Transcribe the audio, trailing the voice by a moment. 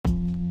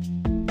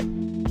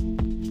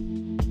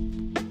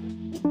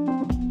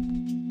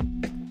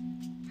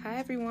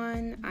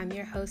everyone. I'm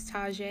your host,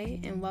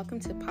 Tajay, and welcome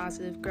to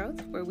Positive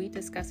Growth, where we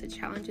discuss the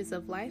challenges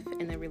of life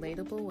in a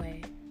relatable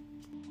way.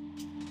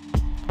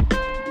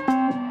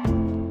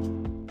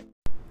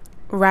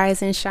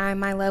 Rise and shine,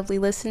 my lovely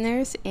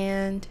listeners,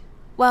 and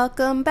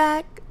welcome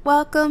back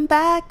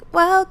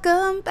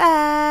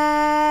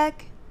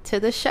to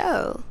the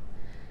show.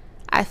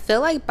 I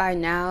feel like by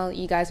now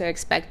you guys are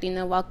expecting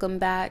a welcome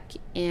back,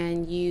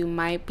 and you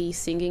might be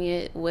singing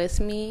it with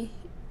me.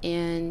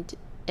 And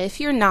if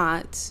you're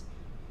not,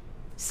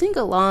 sing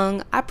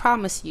along. I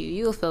promise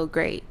you'll feel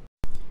great.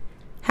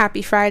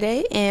 Happy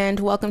Friday, and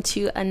welcome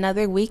to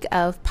another week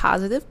of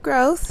Positive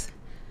Growth.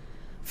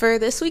 For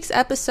this week's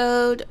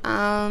episode,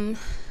 I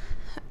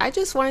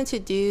just wanted to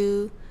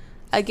do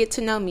a get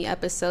to know me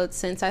episode,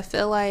 since I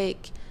feel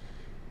like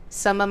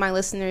some of my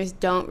listeners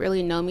don't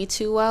really know me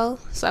too well.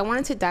 So I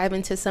wanted to dive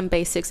into some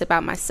basics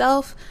about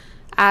myself,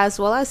 as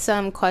well as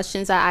some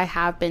questions that I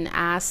have been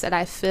asked that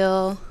I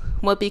feel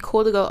would be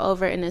cool to go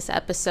over in this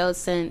episode,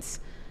 since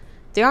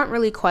there aren't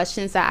really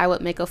questions that I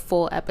would make a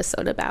full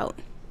episode about.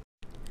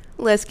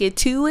 Let's get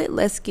to it.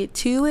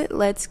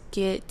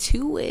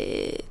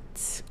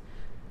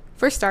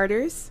 For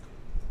starters,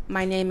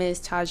 my name is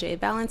Tajay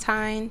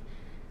Valentine.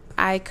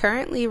 I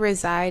currently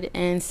reside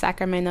in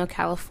Sacramento,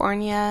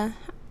 California,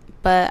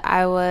 but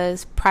I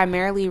was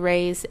primarily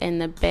raised in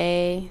the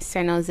Bay,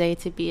 San Jose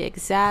to be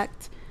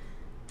exact.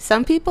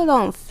 Some people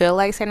don't feel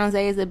like San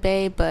Jose is a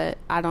Bay, but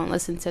I don't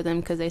listen to them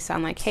because they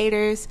sound like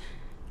haters.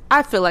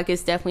 I feel like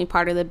it's definitely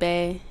part of the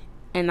Bay,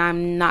 and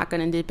I'm not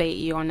going to debate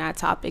you on that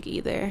topic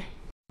either.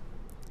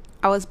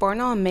 I was born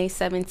on May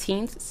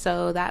 17th,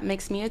 so that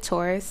makes me a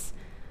Taurus.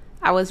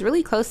 I was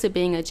really close to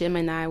being a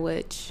Gemini,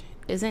 which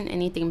isn't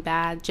anything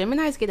bad.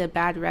 Geminis get a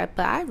bad rep,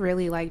 but I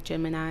really like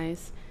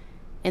Geminis.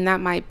 And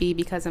that might be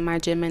because of my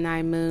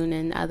Gemini moon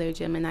and other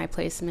Gemini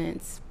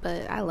placements,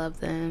 but I love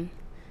them.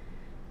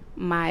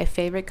 My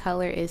favorite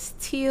color is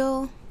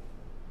teal.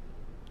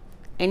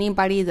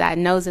 Anybody that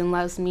knows and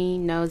loves me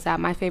knows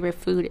that my favorite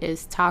food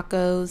is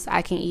tacos.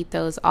 I can eat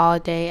those all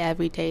day,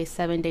 every day,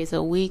 7 days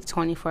a week,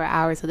 24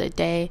 hours of the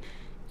day.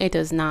 It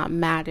does not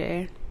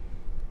matter.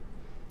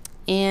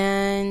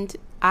 And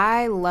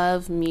I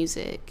love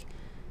music.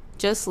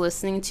 Just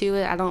listening to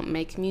it. I don't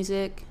make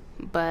music,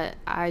 but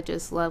I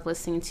just love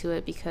listening to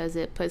it because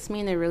it puts me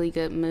in a really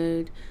good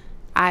mood.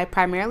 I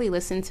primarily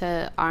listen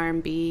to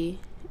R&B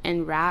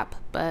and rap,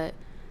 but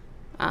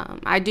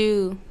I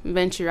do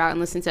venture out and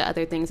listen to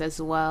other things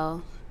as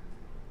well.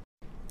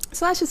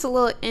 So that's just a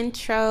little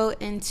intro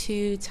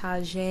into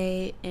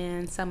Tajay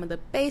and some of the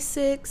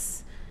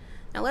basics.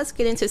 Now let's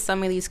get into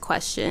some of these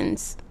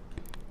questions.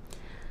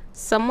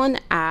 Someone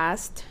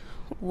asked,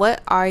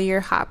 what are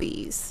your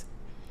hobbies?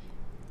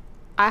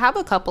 I have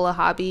a couple of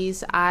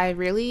hobbies. I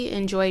really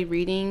enjoy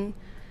reading.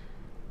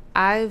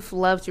 I've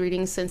loved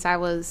reading since I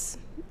was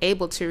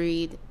able to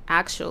read,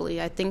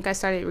 actually. I think I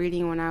started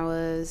reading when I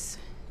was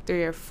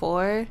 3 or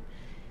 4.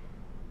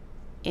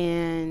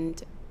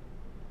 And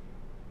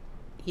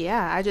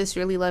yeah, I just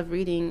really love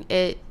reading.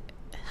 It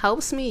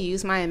helps me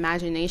use my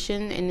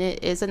imagination, and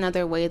it is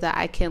another way that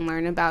I can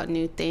learn about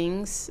new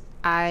things.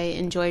 I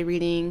enjoy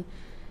reading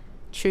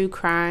true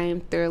crime,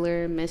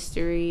 thriller,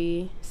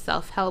 mystery,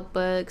 self-help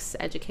books,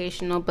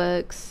 educational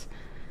books,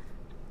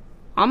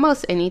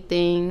 almost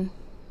anything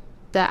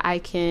that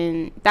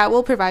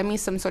will provide me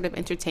some sort of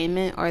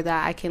entertainment or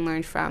that I can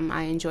learn from.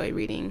 I enjoy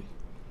reading.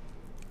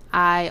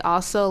 I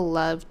also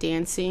love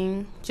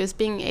dancing, just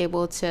being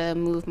able to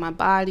move my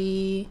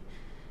body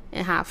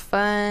and have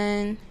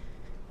fun.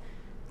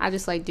 I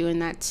just like doing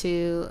that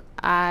too.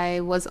 I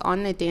was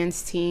on the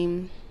dance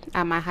team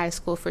at my high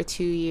school for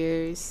 2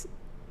 years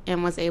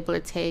and was able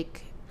to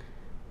take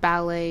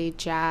ballet,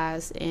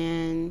 jazz,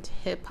 and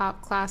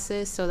hip-hop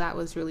classes, so that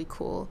was really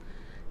cool.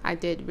 I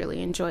did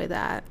really enjoy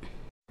that.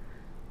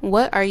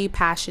 What are you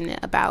passionate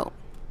about?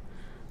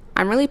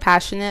 I'm really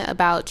passionate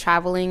about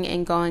traveling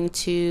and going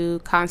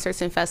to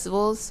concerts and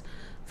festivals.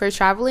 For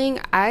traveling,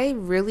 I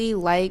really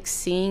like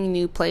seeing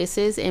new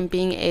places and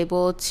being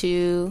able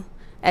to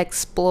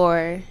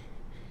explore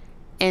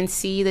and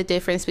see the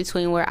difference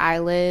between where I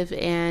live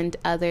and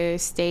other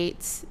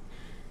states.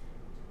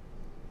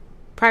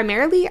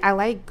 Primarily, I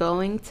like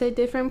going to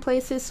different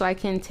places so I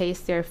can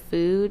taste their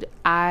food.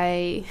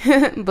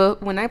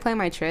 But when I plan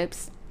my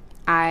trips,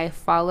 I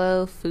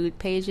follow food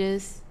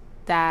pages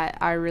that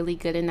are really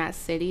good in that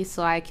city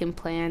so I can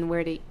plan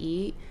where to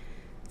eat.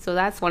 So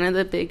that's one of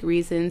the big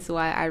reasons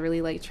why I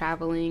really like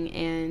traveling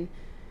and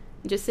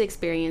just the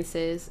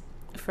experiences.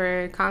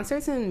 For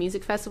concerts and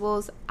music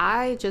festivals,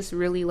 I just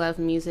really love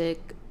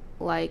music,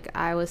 like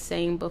I was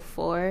saying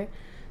before.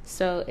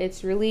 So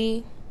it's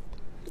really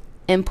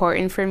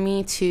important for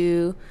me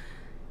to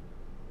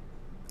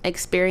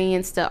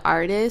experience the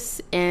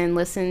artists and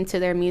listen to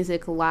their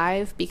music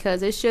live,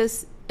 because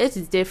it's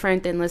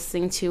different than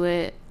listening to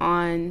it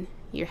on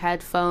your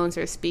headphones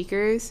or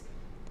speakers.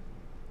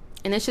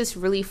 And it's just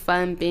really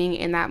fun being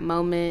in that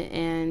moment,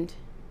 and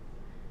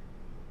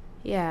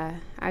yeah,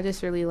 I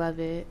just really love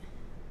it.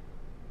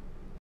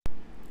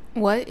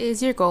 What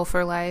is your goal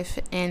for life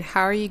and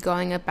how are you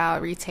going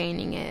about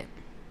retaining it?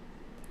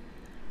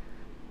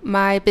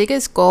 My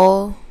biggest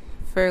goal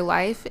for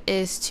life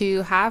is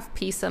to have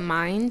peace of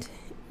mind,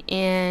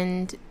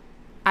 and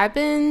I've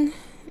been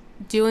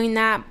doing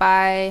that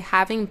by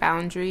having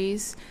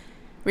boundaries,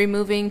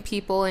 removing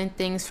people and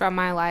things from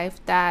my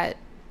life that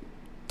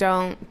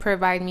don't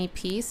provide me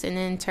peace and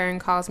in turn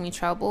cause me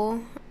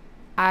trouble.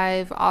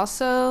 I've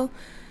also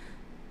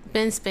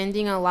been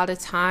spending a lot of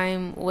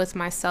time with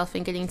myself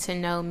and getting to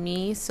know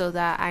me so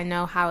that I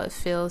know how it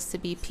feels to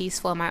be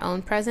peaceful in my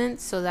own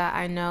presence, so that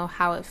I know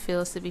how it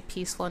feels to be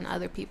peaceful in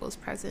other people's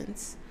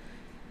presence.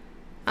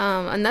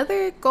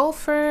 Another goal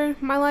for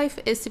my life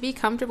is to be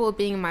comfortable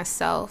being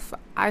myself.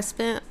 I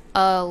spent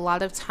a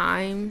lot of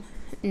time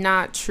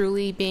not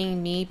truly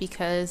being me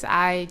because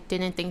I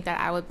didn't think that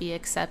I would be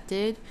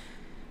accepted.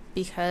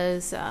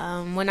 Because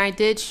when I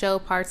did show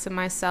parts of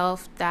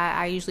myself that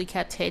I usually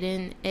kept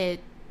hidden,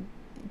 it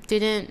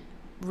didn't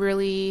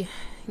really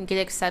get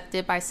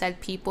accepted by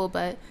said people,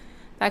 but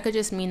that could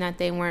just mean that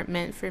they weren't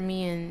meant for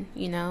me. And,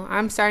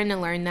 I'm starting to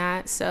learn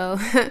that. So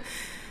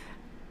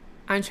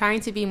I'm trying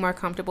to be more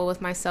comfortable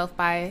with myself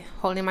by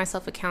holding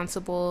myself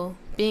accountable,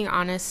 being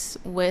honest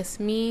with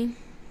me,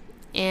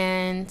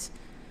 and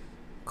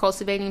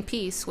cultivating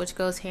peace, which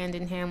goes hand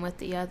in hand with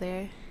the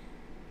other.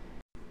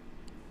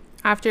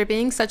 After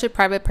being such a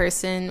private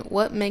person,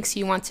 what makes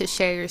you want to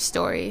share your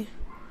story?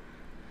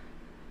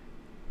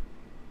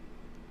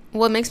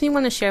 What makes me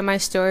want to share my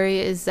story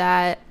is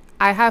that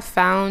I have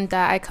found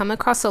that I come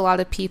across a lot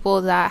of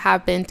people that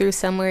have been through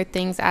similar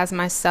things as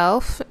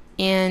myself.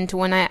 And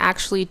when I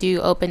actually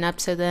do open up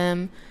to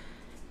them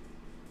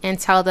and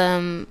tell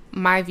them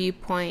my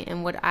viewpoint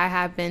and what I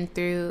have been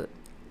through,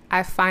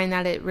 I find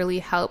that it really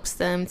helps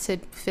them to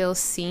feel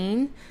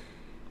seen.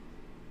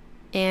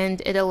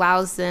 And it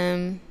allows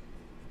them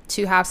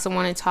to have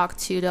someone to talk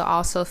to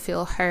also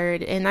feel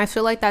heard. And I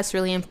feel like that's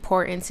really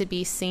important, to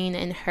be seen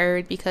and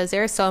heard, because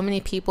there are so many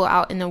people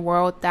out in the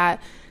world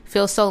that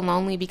feel so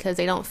lonely because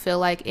they don't feel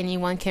like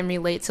anyone can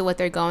relate to what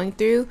they're going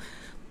through.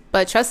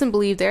 But trust and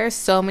believe, there are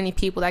so many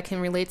people that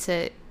can relate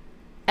to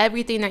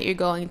everything that you're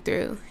going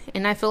through.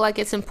 And I feel like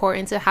it's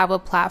important to have a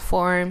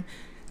platform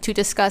to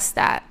discuss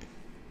that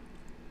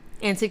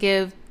and to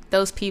give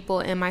those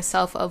people and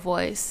myself a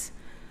voice.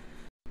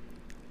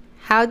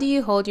 How do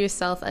you hold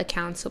yourself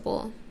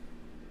accountable?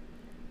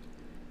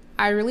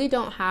 I really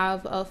don't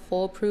have a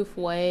foolproof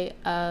way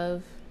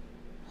of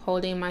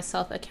holding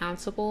myself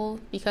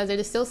accountable because it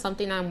is still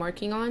something I'm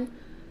working on.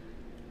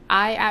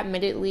 I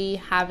admittedly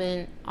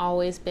haven't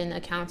always been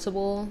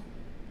accountable,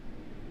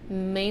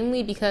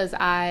 mainly because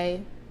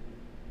I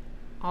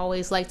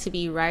always like to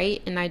be right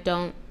and I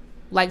don't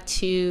like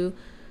to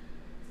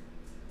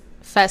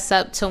fess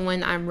up to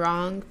when I'm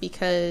wrong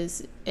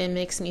because it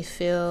makes me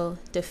feel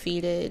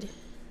defeated,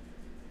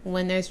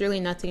 when there's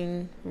really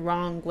nothing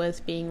wrong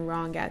with being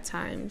wrong at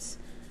times.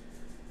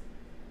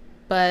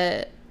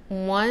 But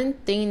one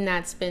thing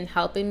that's been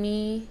helping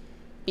me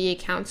be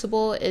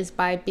accountable is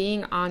by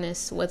being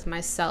honest with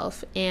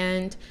myself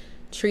and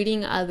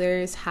treating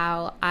others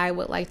how I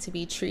would like to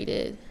be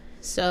treated.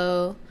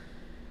 So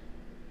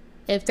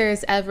if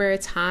there's ever a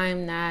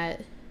time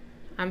that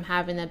I'm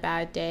having a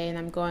bad day and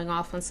I'm going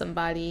off on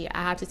somebody,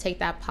 I have to take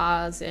that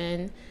pause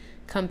and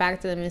come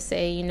back to them and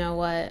say, you know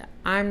what,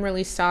 I'm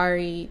really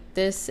sorry.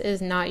 This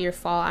is not your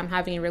fault. I'm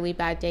having a really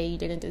bad day. You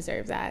didn't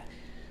deserve that.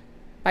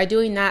 By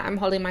doing that, I'm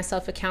holding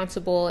myself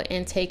accountable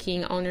and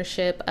taking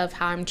ownership of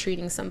how I'm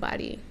treating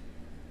somebody.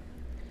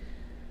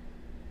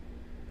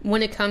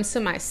 When it comes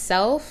to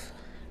myself,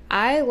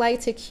 I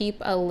like to keep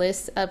a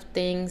list of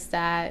things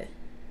that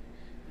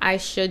I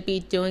should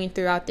be doing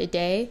throughout the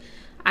day.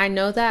 I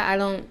know that I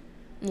don't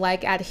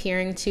like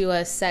adhering to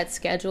a set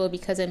schedule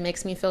because it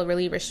makes me feel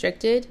really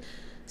restricted.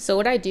 So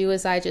what I do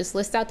is I just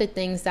list out the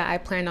things that I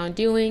plan on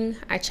doing,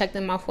 I check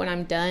them off when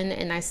I'm done,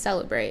 and I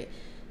celebrate.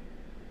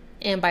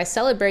 And by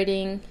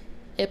celebrating,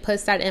 it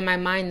puts that in my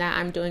mind that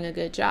I'm doing a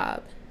good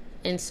job.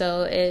 And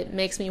so it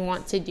makes me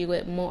want to do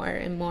it more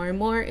and more and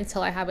more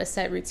until I have a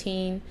set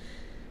routine.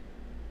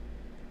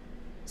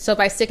 So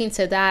by sticking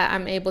to that,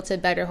 I'm able to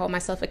better hold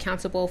myself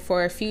accountable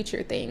for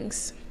future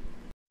things.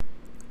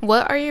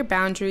 What are your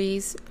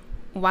boundaries?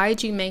 Why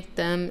did you make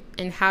them?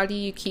 And how do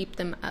you keep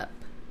them up?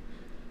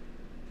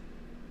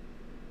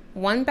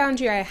 One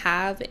boundary I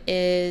have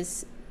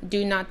is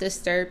do not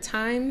disturb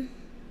time.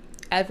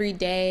 Every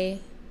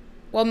day,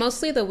 well,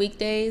 mostly the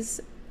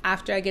weekdays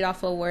after I get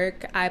off of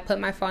work, I put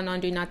my phone on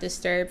do not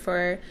disturb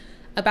for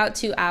about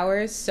 2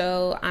 hours.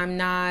 So I'm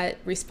not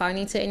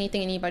responding to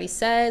anything anybody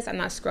says. I'm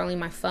not scrolling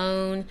my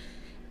phone.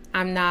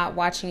 I'm not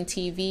watching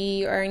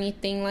TV or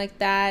anything like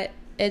that.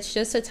 It's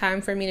just a time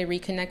for me to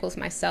reconnect with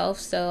myself.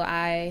 So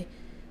I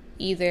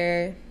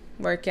either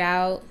work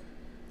out,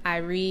 I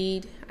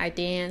read, I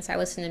dance, I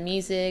listen to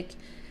music,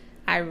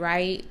 I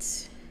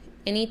write,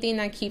 anything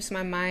that keeps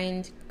my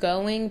mind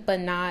going, but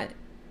not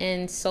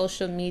in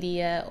social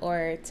media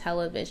or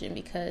television,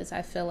 because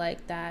I feel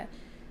like that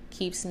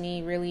keeps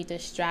me really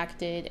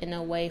distracted and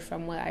away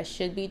from what I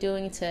should be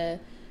doing to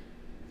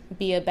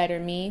be a better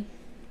me.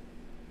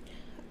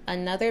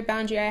 Another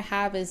boundary I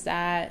have is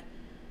that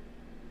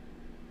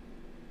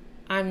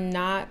I'm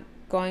not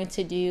going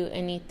to do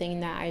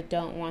anything that I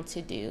don't want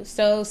to do.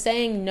 So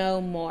saying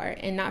no more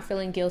and not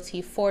feeling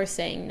guilty for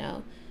saying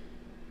no,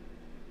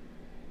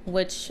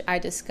 which I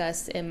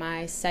discussed in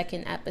my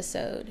second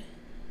episode.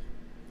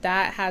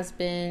 That has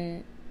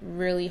been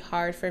really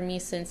hard for me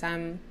since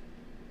I'm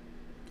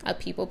a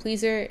people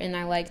pleaser and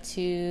I like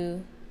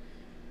to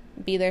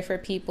be there for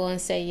people and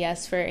say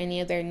yes for any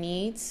of their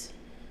needs.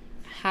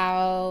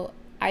 How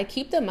I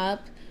keep them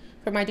up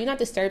for my do not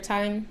disturb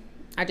time.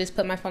 I just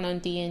put my phone on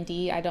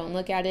D&D. I don't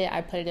look at it.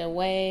 I put it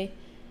away.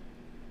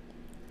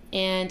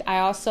 And I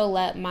also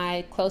let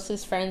my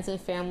closest friends and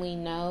family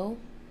know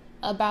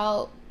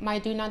about my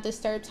do not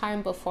disturb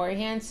time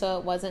beforehand, so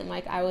it wasn't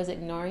like I was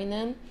ignoring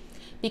them,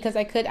 because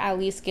I could at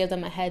least give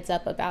them a heads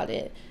up about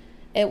it.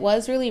 It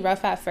was really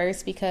rough at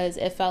first because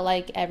it felt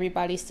like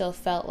everybody still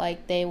felt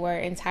like they were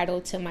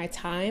entitled to my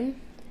time.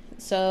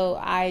 So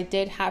I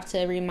did have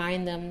to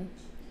remind them,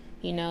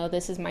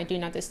 this is my do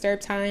not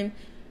disturb time.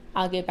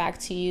 I'll get back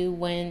to you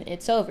when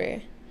it's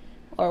over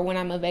or when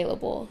I'm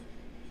available.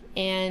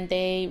 And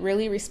they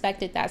really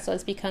respected that. So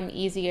it's become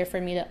easier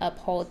for me to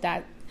uphold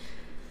that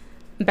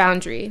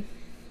boundary.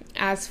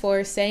 As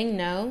for saying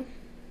no,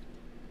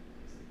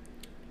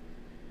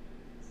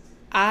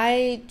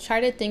 I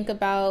try to think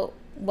about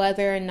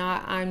whether or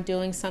not I'm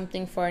doing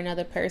something for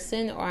another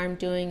person or I'm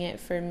doing it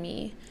for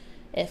me.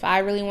 If I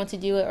really want to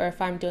do it or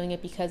if I'm doing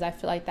it because I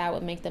feel like that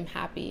would make them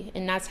happy.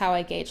 And that's how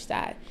I gauge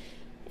that.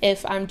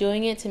 If I'm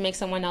doing it to make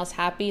someone else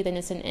happy, then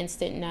it's an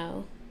instant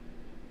no.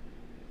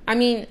 I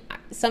mean,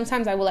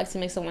 sometimes I would like to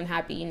make someone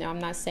happy. I'm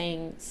not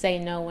saying say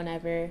no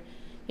whenever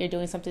you're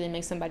doing something to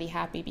make somebody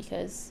happy,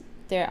 because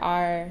there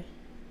are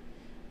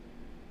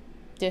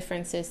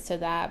differences to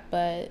that.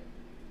 But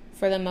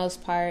for the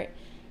most part,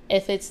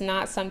 if it's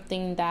not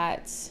something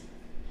that's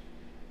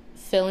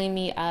filling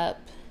me up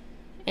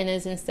and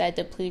is instead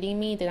depleting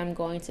me, then I'm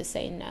going to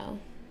say no.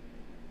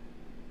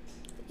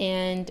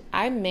 And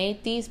I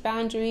made these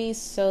boundaries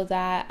so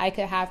that I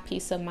could have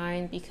peace of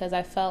mind, because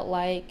I felt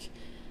like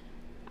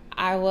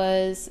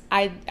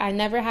I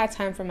never had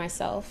time for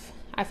myself.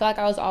 I felt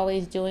like I was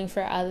always doing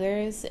for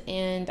others,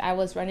 and I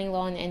was running low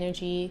on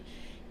energy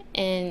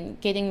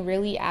and getting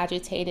really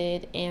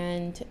agitated,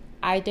 and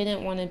I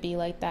didn't want to be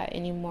like that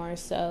anymore.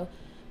 So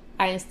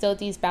I instilled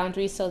these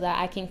boundaries so that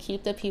I can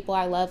keep the people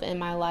I love in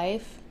my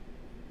life,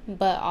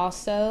 but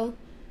also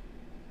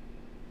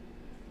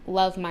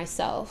love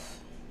myself.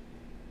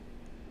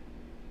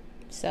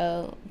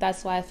 So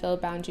that's why I feel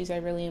boundaries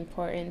are really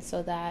important,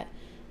 so that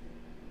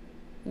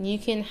you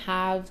can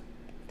have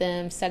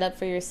them set up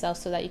for yourself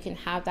so that you can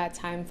have that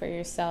time for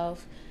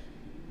yourself,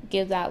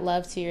 give that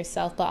love to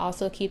yourself, but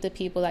also keep the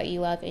people that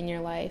you love in your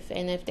life.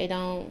 And if they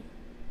don't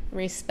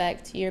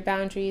respect your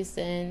boundaries,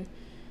 then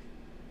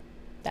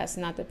that's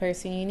not the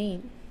person you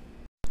need.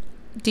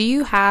 Do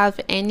you have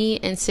any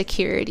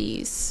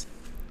insecurities?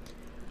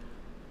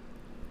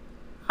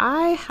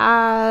 I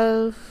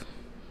have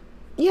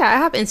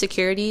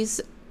insecurities.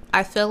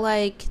 I feel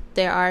like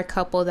there are a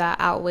couple that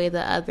outweigh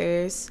the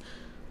others.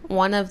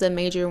 One of the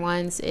major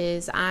ones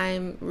is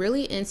I'm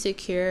really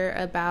insecure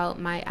about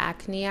my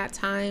acne at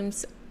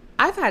times.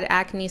 I've had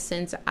acne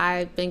since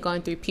I've been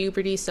going through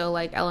puberty, so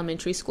like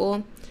elementary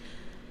school.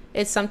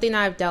 It's something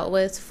I've dealt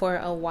with for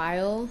a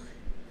while,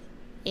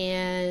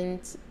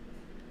 and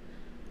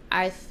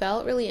I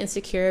felt really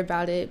insecure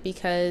about it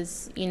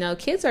because,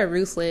 kids are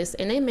ruthless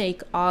and they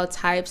make all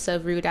types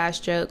of rude ass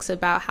jokes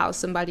about how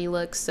somebody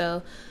looks.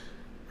 So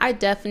I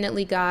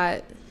definitely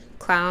got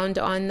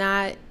clowned on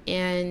that,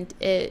 and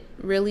it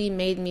really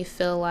made me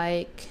feel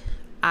like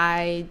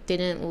I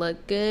didn't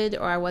look good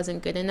or I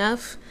wasn't good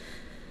enough.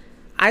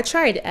 I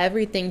tried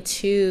everything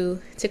to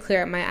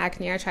clear up my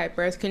acne. I tried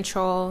birth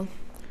control,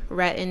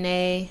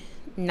 Retin-A,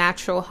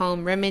 natural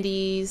home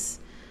remedies,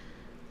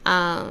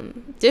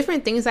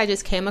 different things I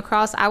just came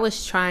across. I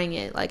was trying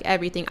it, like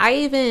everything. I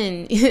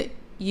even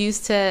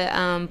used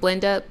to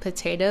blend up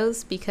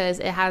potatoes because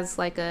it has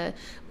like a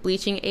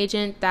bleaching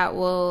agent that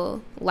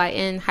will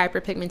lighten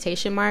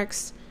hyperpigmentation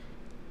marks.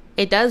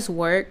 It does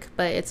work,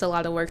 but it's a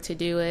lot of work to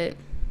do it.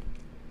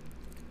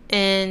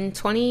 And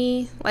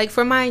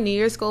for my New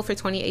Year's goal for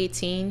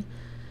 2018,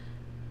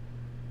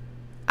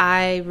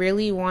 I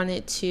really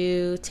wanted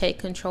to take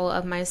control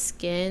of my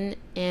skin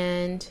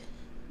and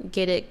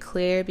get it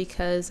clear,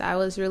 because I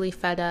was really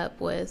fed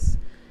up with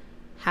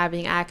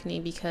having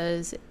acne,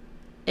 because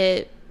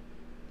it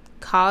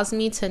caused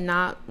me to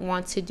not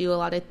want to do a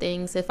lot of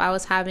things. If I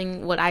was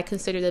having what I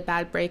considered a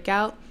bad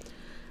breakout,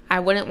 I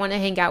wouldn't want to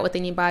hang out with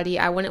anybody.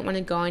 I wouldn't want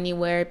to go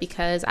anywhere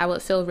because I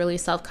would feel really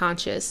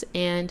self-conscious,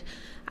 and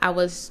I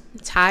was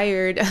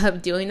tired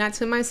of doing that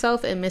to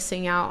myself and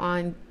missing out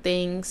on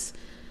things.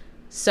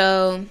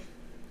 So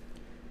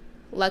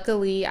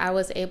luckily I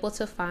was able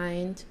to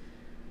find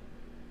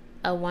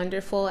a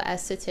wonderful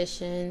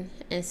esthetician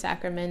in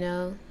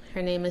Sacramento.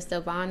 Her name is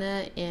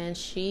Devana, and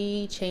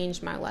she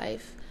changed my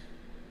life.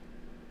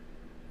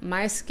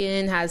 My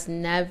skin has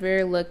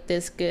never looked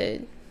this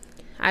good.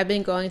 I've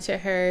been going to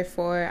her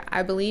for,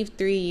 I believe,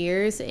 3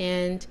 years,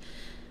 and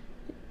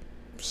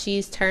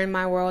she's turned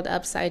my world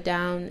upside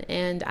down.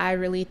 And I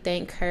really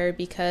thank her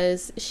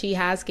because she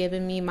has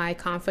given me my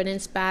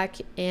confidence back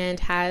and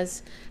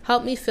has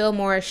helped me feel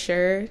more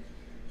assured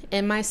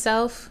in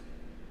myself.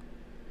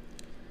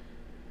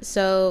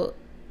 So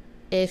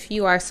if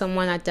you are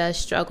someone that does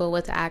struggle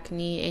with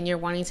acne and you're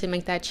wanting to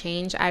make that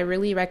change, I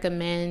really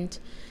recommend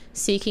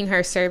seeking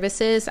her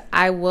services.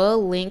 I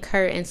will link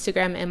her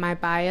Instagram in my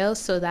bio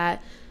so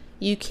that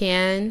you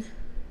can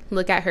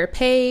look at her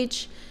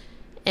page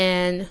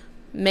and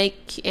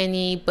make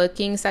any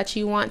bookings that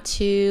you want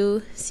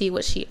to, see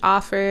what she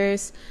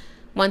offers.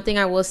 One thing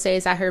I will say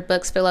is that her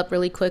books fill up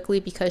really quickly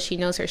because she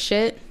knows her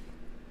shit.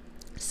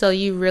 So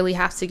you really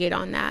have to get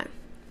on that.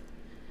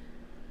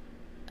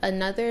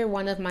 Another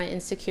one of my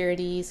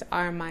insecurities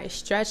are my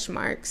stretch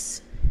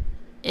marks.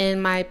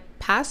 In my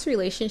past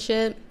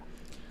relationship,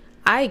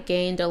 I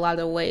gained a lot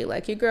of weight.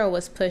 Like, your girl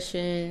was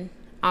pushing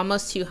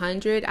almost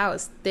 200. I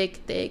was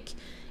thick.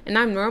 And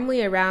I'm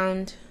normally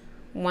around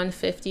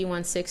 150,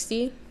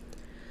 160.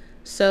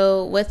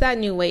 So with that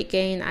new weight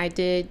gain, I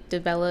did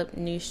develop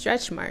new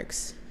stretch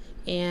marks.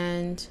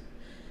 And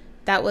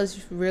that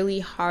was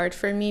really hard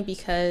for me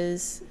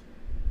because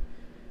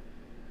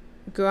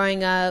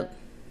growing up,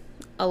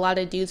 a lot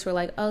of dudes were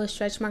like, oh,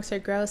 stretch marks are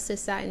gross,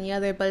 this, that, and the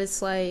other. But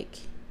it's like,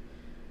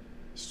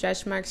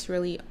 stretch marks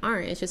really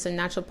aren't. It's just a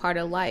natural part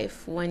of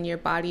life. When your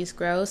bodies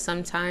grow,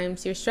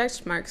 sometimes your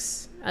stretch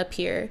marks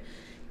appear.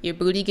 Your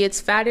booty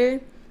gets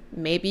fatter,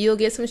 maybe you'll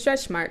get some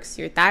stretch marks.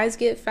 Your thighs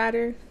get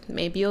fatter,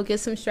 maybe you'll get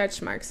some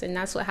stretch marks. And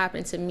that's what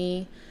happened to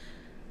me.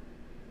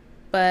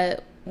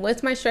 But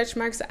with my stretch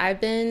marks,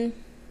 I've been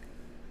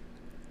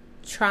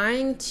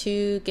trying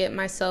to get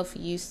myself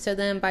used to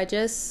them by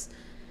just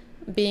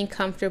being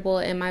comfortable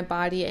in my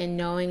body and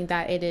knowing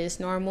that it is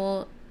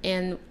normal.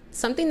 And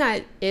something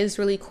that is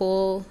really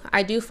cool,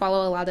 I do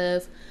follow a lot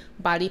of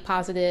body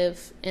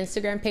positive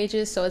Instagram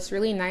pages, so it's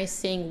really nice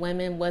seeing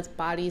women with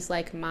bodies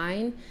like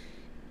mine,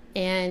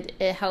 and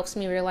it helps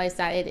me realize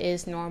that it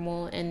is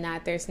normal and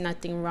that there's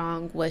nothing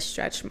wrong with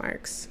stretch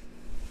marks.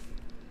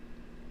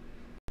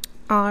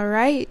 All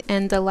right,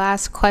 and the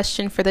last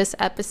question for this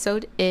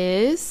episode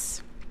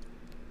is,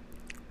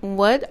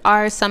 what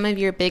are some of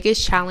your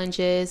biggest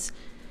challenges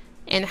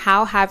and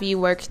how have you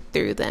worked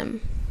through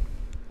them?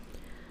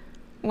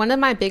 One of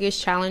my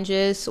biggest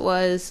challenges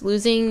was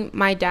losing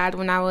my dad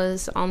when I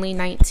was only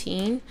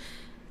 19.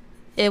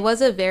 It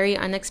was a very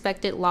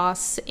unexpected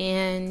loss,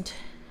 and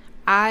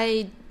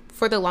I,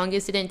 for the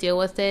longest, didn't deal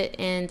with it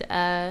in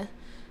a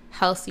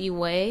healthy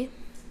way.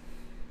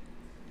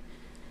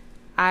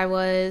 I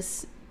wasn't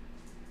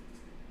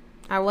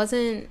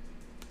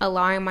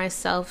allowing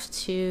myself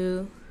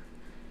to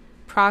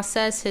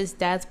process his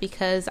death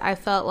because I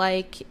felt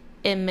like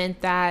it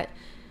meant that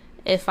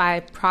if I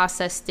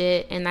processed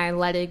it and I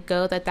let it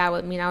go, that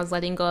would mean I was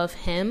letting go of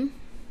him.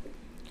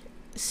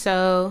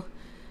 So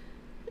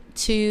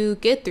to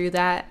get through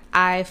that,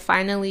 I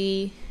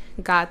finally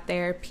got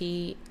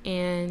therapy,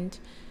 and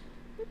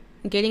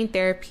getting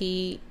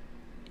therapy,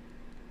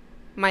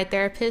 my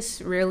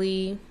therapist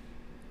really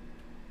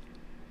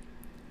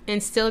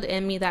instilled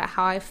in me that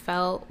how I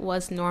felt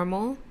was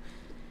normal,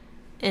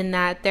 and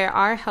that there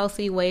are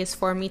healthy ways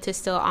for me to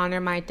still honor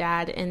my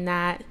dad, and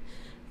that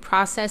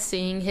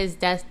processing his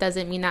death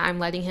doesn't mean that I'm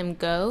letting him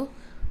go,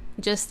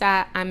 just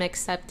that I'm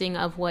accepting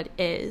of what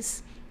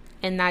is.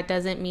 And that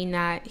doesn't mean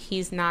that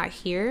he's not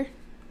here,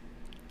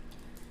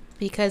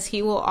 because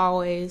he will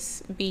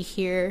always be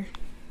here,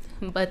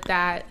 but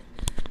that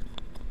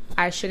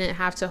I shouldn't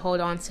have to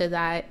hold on to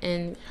that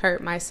and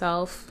hurt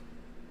myself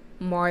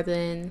more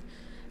than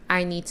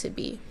I need to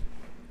be.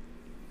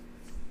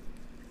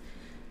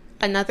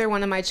 Another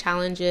one of my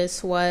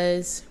challenges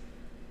was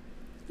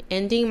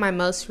ending my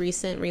most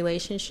recent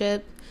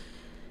relationship.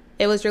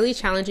 It was really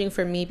challenging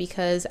for me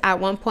because at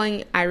one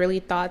point I really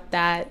thought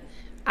that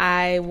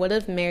I would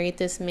have married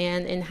this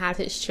man and had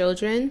his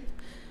children.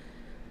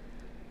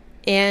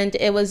 And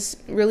it was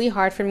really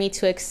hard for me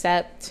to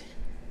accept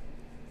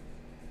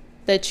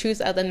the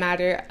truth of the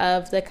matter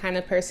of the kind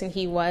of person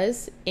he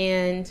was.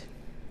 And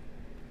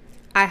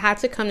I had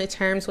to come to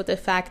terms with the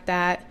fact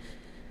that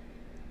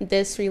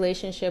this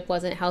relationship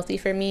wasn't healthy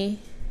for me.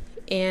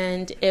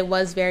 And it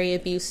was very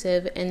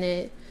abusive, and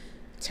it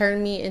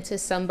turned me into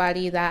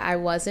somebody that I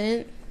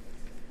wasn't.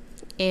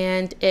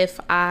 And if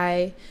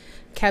I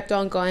kept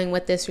on going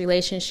with this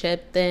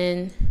relationship,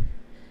 then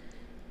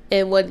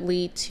it would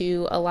lead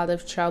to a lot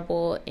of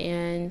trouble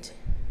and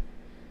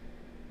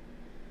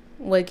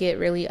would get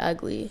really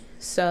ugly.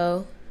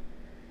 So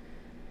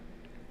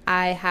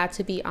I had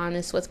to be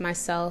honest with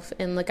myself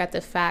and look at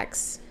the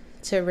facts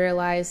to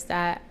realize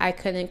that I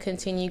couldn't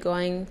continue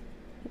going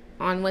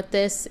on with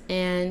this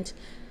and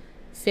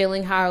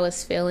feeling how I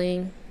was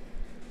feeling,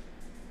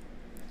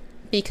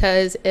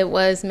 because it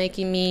was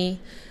making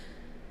me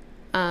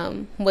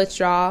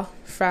withdraw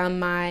from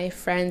my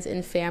friends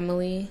and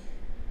family,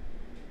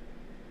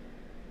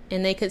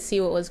 and they could see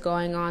what was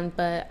going on,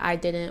 but I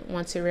didn't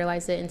want to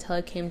realize it until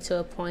it came to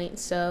a point.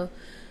 So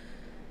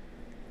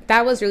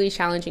that was really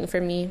challenging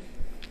for me.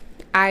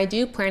 I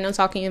do plan on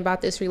talking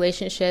about this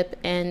relationship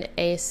in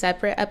a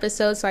separate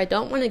episode, so I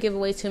don't want to give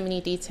away too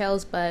many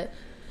details, but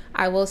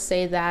I will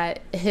say that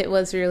it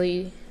was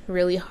really,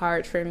 really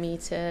hard for me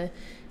to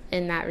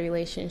end that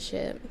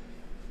relationship.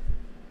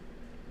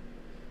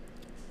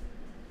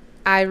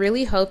 I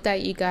really hope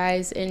that you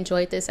guys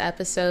enjoyed this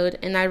episode,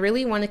 and I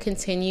really want to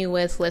continue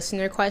with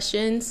listener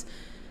questions,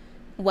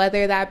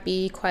 whether that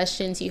be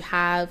questions you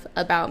have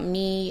about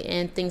me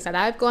and things that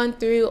I've gone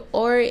through,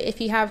 or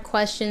if you have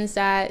questions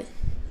that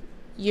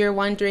you're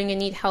wondering and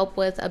need help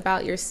with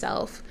about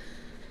yourself.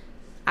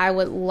 I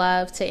would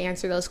love to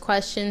answer those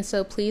questions,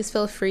 so please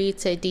feel free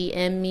to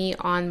DM me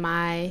on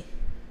my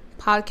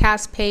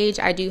podcast page.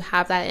 I do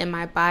have that in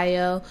my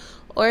bio.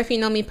 Or if you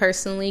know me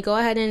personally, go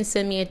ahead and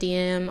send me a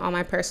DM on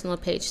my personal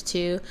page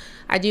too.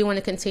 I do want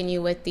to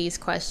continue with these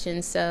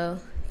questions, so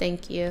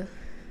thank you.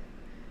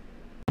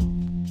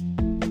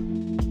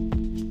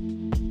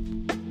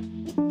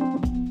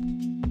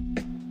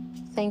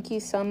 Thank you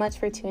so much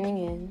for tuning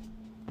in.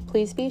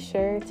 Please be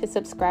sure to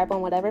subscribe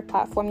on whatever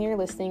platform you're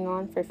listening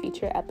on for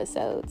future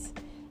episodes.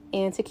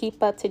 And to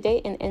keep up to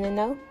date and in the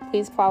know,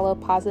 please follow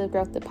Positive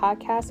Growth the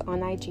Podcast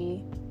on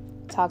IG.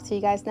 Talk to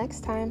you guys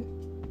next time.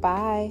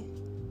 Bye.